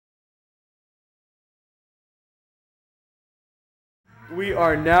We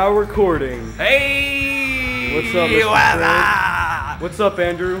are now recording. Hey! What's up, Mr. What's up,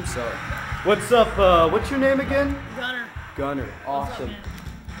 Andrew? What's up? What's up, what's your name again? Gunner. Gunner. Awesome. What's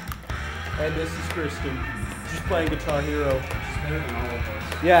up, and this is Kristen. She's playing Guitar Hero. She's better than all of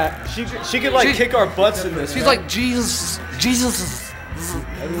us. Yeah, she could like kick our butts in this. She's like Jesus is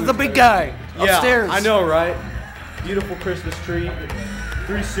the big guy upstairs. Yeah, I know, right? Beautiful Christmas tree.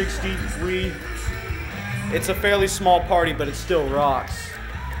 360. It's a fairly small party, but it still rocks.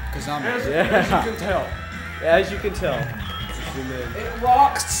 Cause I'm as you can tell. As you can tell. It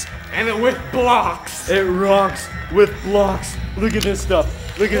rocks and it with blocks. It rocks with blocks. Look at this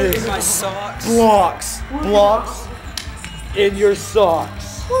stuff. Look at this. My socks. Blocks. Blocks in your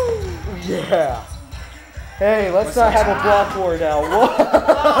socks. Yeah. Hey, let's not have a block war now.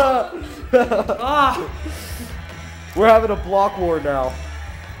 We're having a block war now.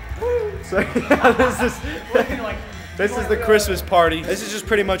 So yeah, this is the Christmas party. This is just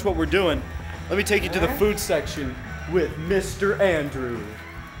pretty much what we're doing. Let me take you to the food section with Mr. Andrew.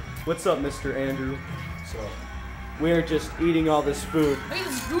 What's up, Mr. Andrew? So we're just eating all this food. Look at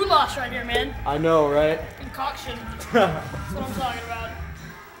this goulash right here, man. I know, right? Concoction. That's what I'm talking about.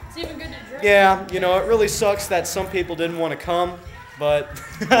 It's even good to drink. Yeah, you know, it really sucks that some people didn't want to come, but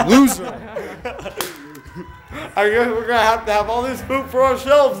Loser. I guess we're gonna have to have all this food for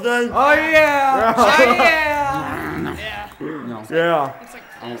ourselves then. Oh yeah. Oh Yeah. No. Yeah. It's like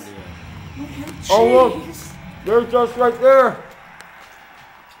I won't do that. Oh look, there's us right there.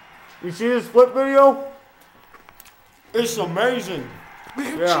 You see this flip video? It's amazing.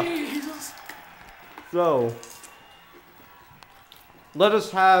 Yeah. Jesus. So, let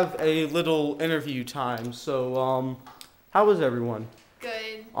us have a little interview time. So, how was everyone?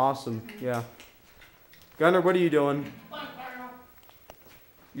 good. Awesome. Yeah. Gunner, what are you doing?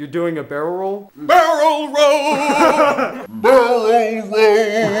 You're doing a barrel roll? Barrel roll. Barrel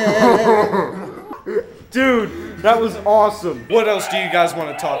roll. Dude, that was awesome. What else do you guys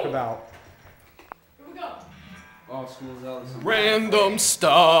want to talk about? Here we go. Oh, school's out. Random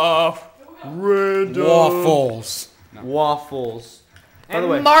stuff. Random Waffles. Waffles. By the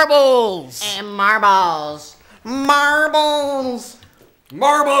way, Marbles. And marbles. marbles.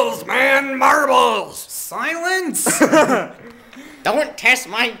 Marbles, man, marbles. Silence. Don't test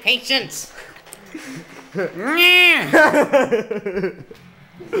my patience. They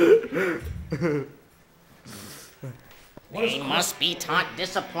must be taught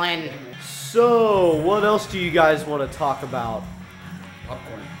discipline. So, what else do you guys want to talk about?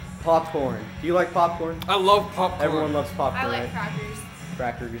 Popcorn. Popcorn. Do you like popcorn? I love popcorn. Everyone loves popcorn, I like right? crackers.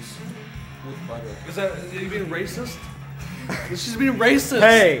 Crackers. With butter. Is you being racist? She's being racist.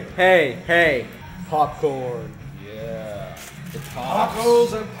 Hey. Popcorn. Yeah. The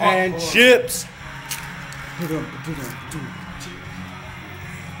tacos and popcorn. And chips.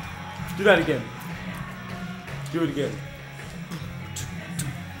 Do that again. Do it again.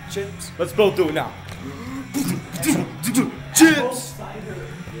 Chips. Let's both do it now. Chips.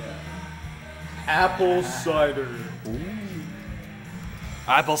 Apple cider.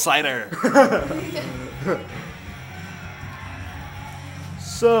 Apple cider.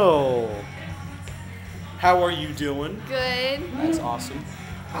 So, how are you doing? Good. That's awesome.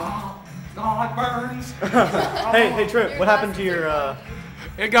 Oh, it burns. Hey, Trip, what happened to your,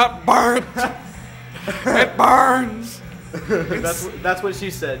 It got burnt. It burns. that's what she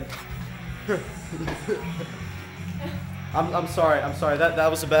said. I'm sorry. That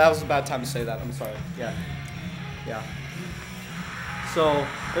was a bad time to say that. I'm sorry. Yeah. So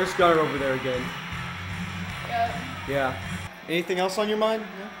there's Gunner over there again. Yeah. Anything else on your mind?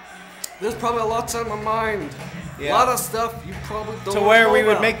 There's probably lots on my mind. Yeah. A lot of stuff you probably don't To where know we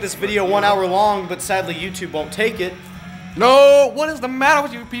would about. make this video 1 hour long, but sadly YouTube won't take it. No, what is the matter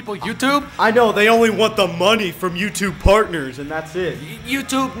with you people? YouTube? I know they only want the money from YouTube partners, and that's it.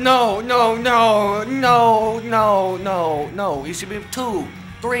 YouTube? No. It should be 2,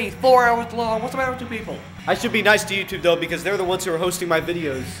 3, 4 hours long. What's the matter with you people? I should be nice to YouTube though, because they're the ones who are hosting my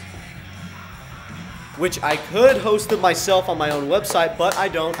videos. Which I could host them myself on my own website, but I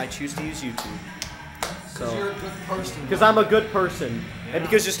don't. I choose to use YouTube. Because you're a good person. Because I'm a good person. Yeah. And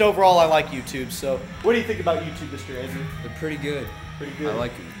because just overall I like YouTube. So what do you think about YouTube, Mr. Andrew? They're pretty good. Pretty good. I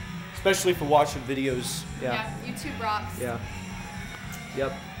like it. Especially for watching videos. Yeah. YouTube rocks. Yeah.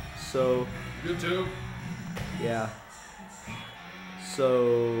 Yep. So, YouTube. yeah.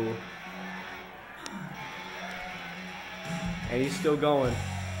 So, and he's still going.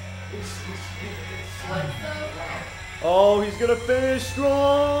 Oh, he's gonna finish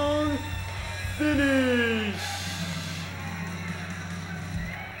strong. Finish.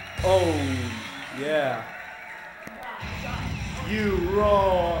 Oh, yeah. You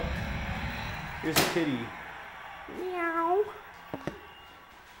rock. Here's a kitty. Meow.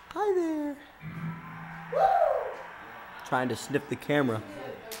 Hi there. Trying to sniff the camera.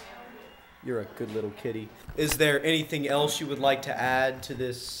 You're a good little kitty. Is there anything else you would like to add to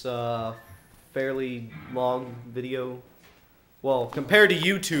this fairly long video? Well, compared to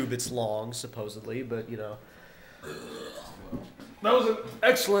YouTube, it's long, supposedly, but you know. That was an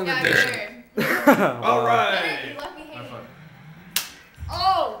excellent Yeah, addition. sure. All right. Hey, you left me hanging.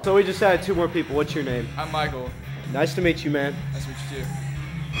 Oh! So we just added 2 more people. What's your name? I'm Michael. Nice to meet you, man. Nice to meet you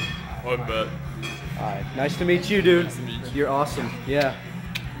too. I bet. Alright, nice to meet you, dude. Nice to meet you. You're awesome. Yeah.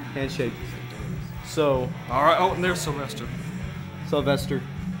 Handshake. So, All right. Oh, and there's Sylvester. Sylvester.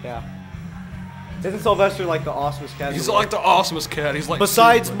 Yeah. Isn't Sylvester like the awesomest cat? in He's the world? like the awesomest cat. He's like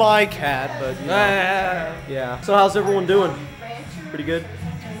Besides super. my cat, but you know. Yeah. So how's everyone doing? Pretty good?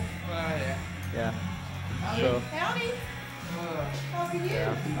 Yeah. Yeah. So, Howdy. How are you?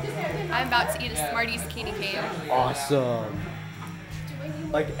 yeah. I'm about to eat a Smarties candy cane. Awesome.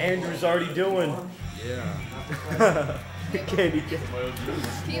 Like Andrew's already doing. Yeah. Candy cane.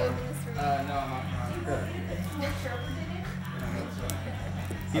 Can you open this for me? No, I'm not.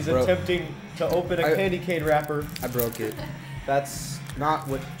 He's I broke- attempting to open a candy cane wrapper. I broke it. That's not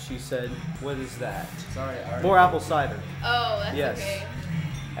what she said. What is that? Sorry. More apple cider. Oh, that's Yes. okay.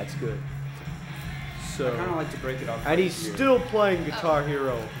 That's good. I So, kind of like to break it up. and he's still playing Guitar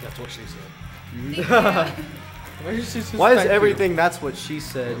Hero. That's what she said. Why is everything that's what she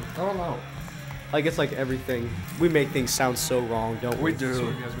said? I don't know. Like it's like everything. We make things sound so wrong, don't we? We do. That's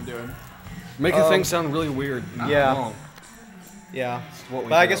what you guys been doing. Making things sound really weird. Not Yeah. wrong. Yeah. what we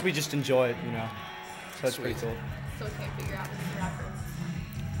But I do. guess we just enjoy it, you know. So that's pretty cool. Still can't figure out this wrapper.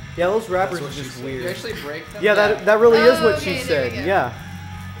 Yeah, those rappers what are she just said. You weird. actually break them? Yeah, that really is Oh, what okay, she there we said. go. Yeah.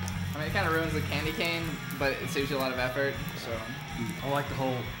 I mean, it kind of ruins the candy cane, but it saves you a lot of effort. So I like the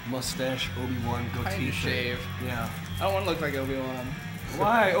whole mustache Obi-Wan I goatee need to thing. shave. Yeah. I don't want to look like Obi-Wan.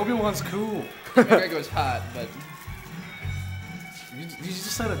 Why? Obi-Wan's cool. McGregor's hot, but You just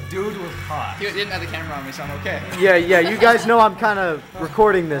said a dude was hot. he didn't have the camera on me, so I'm okay. Yeah, yeah. You guys know I'm kind of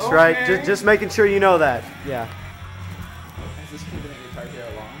recording this, right? Okay. Just making sure you know that. Yeah. Has this kid been in Guitar Hero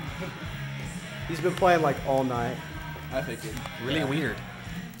long? He's been playing like all night. I figured. Really weird.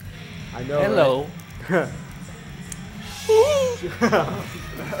 I know. Hello. right?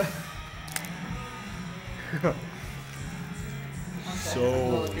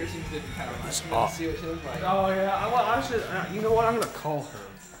 Well, the piercings did kind of remind me. Let's see what she looks like. Oh yeah. I should. You know what? I'm gonna call her.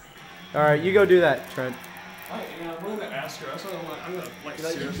 All right, you go do that, Trent. I'm gonna ask her. That's what I'm gonna like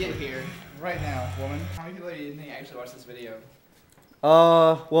Let you seriously. get here right now, woman. How many people do you think actually watch this video?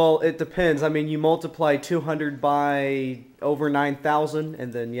 Well, it depends. I mean, you multiply 200 by over 9,000,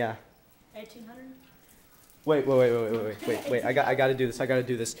 and then yeah. 1800? Wait. I got to do this. I got to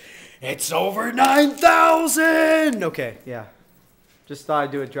do this. It's over 9,000. Okay, yeah. Just thought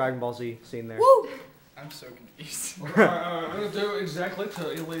I'd do a Dragon Ball Z scene there. Woo! I'm so confused. Alright, I'm gonna do exactly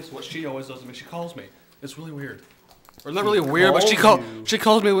to Elise what she always does to me. She calls me. It's really weird. Or not really weird, but calls you. she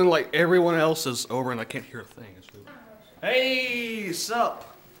calls me when like everyone else is over and I can't hear a thing. It's really Hey,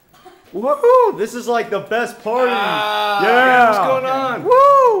 sup? Woohoo! This is like the best party. Ah, yeah. what's going on?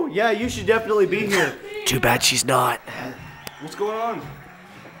 Woo! Yeah, you should definitely be here. Too bad she's not. What's going on?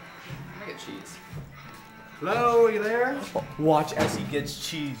 I get cheese. Hello, are you there? Watch as he gets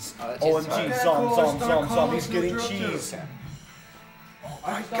cheese. Oh, that cheese is OMG, fire. zom. He's getting cheese. Okay. Oh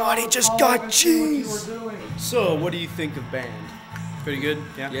my god, he just got cheese. So, what do you think of band? Pretty good?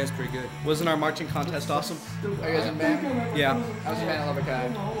 Yeah? Yeah, it's pretty good. Wasn't our marching contest awesome? Are you guys in band? Yeah. I was in band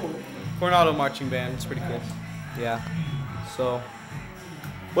at Lubbock. Coronado marching band. It's pretty cool. Yeah. So,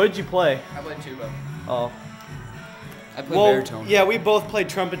 what did you play? I played tuba. Oh. I played Well, baritone. yeah, we both played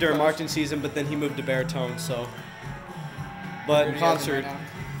trumpet during marching season, but then he moved to baritone, so. But What grade are you guys in concert, right now?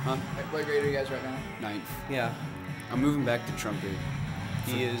 Huh? What grade are you guys right now? Ninth. yeah, I'm moving back to trumpet.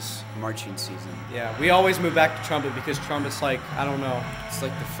 he is. Marching season. Yeah, we always move back to trumpet because trumpet's like, I don't know, It's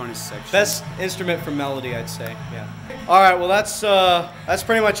like the funnest section. best instrument for melody, I'd say. Yeah. All right, well that's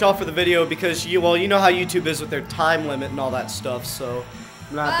pretty much all for the video because you know how YouTube is with their time limit and all that stuff. So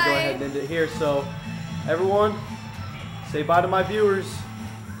I'm gonna have to go Bye. ahead and end it here. So everyone, say bye to my viewers.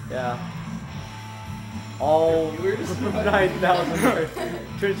 Yeah. All 9,000 viewers.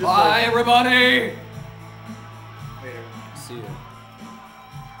 Trent's just Bye, like, everybody. Later. See ya.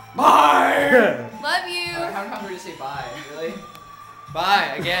 Bye. Love you! How hungry to say bye? Really?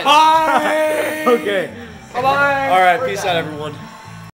 Bye again. Bye. okay. Bye. All right, peace out, everyone.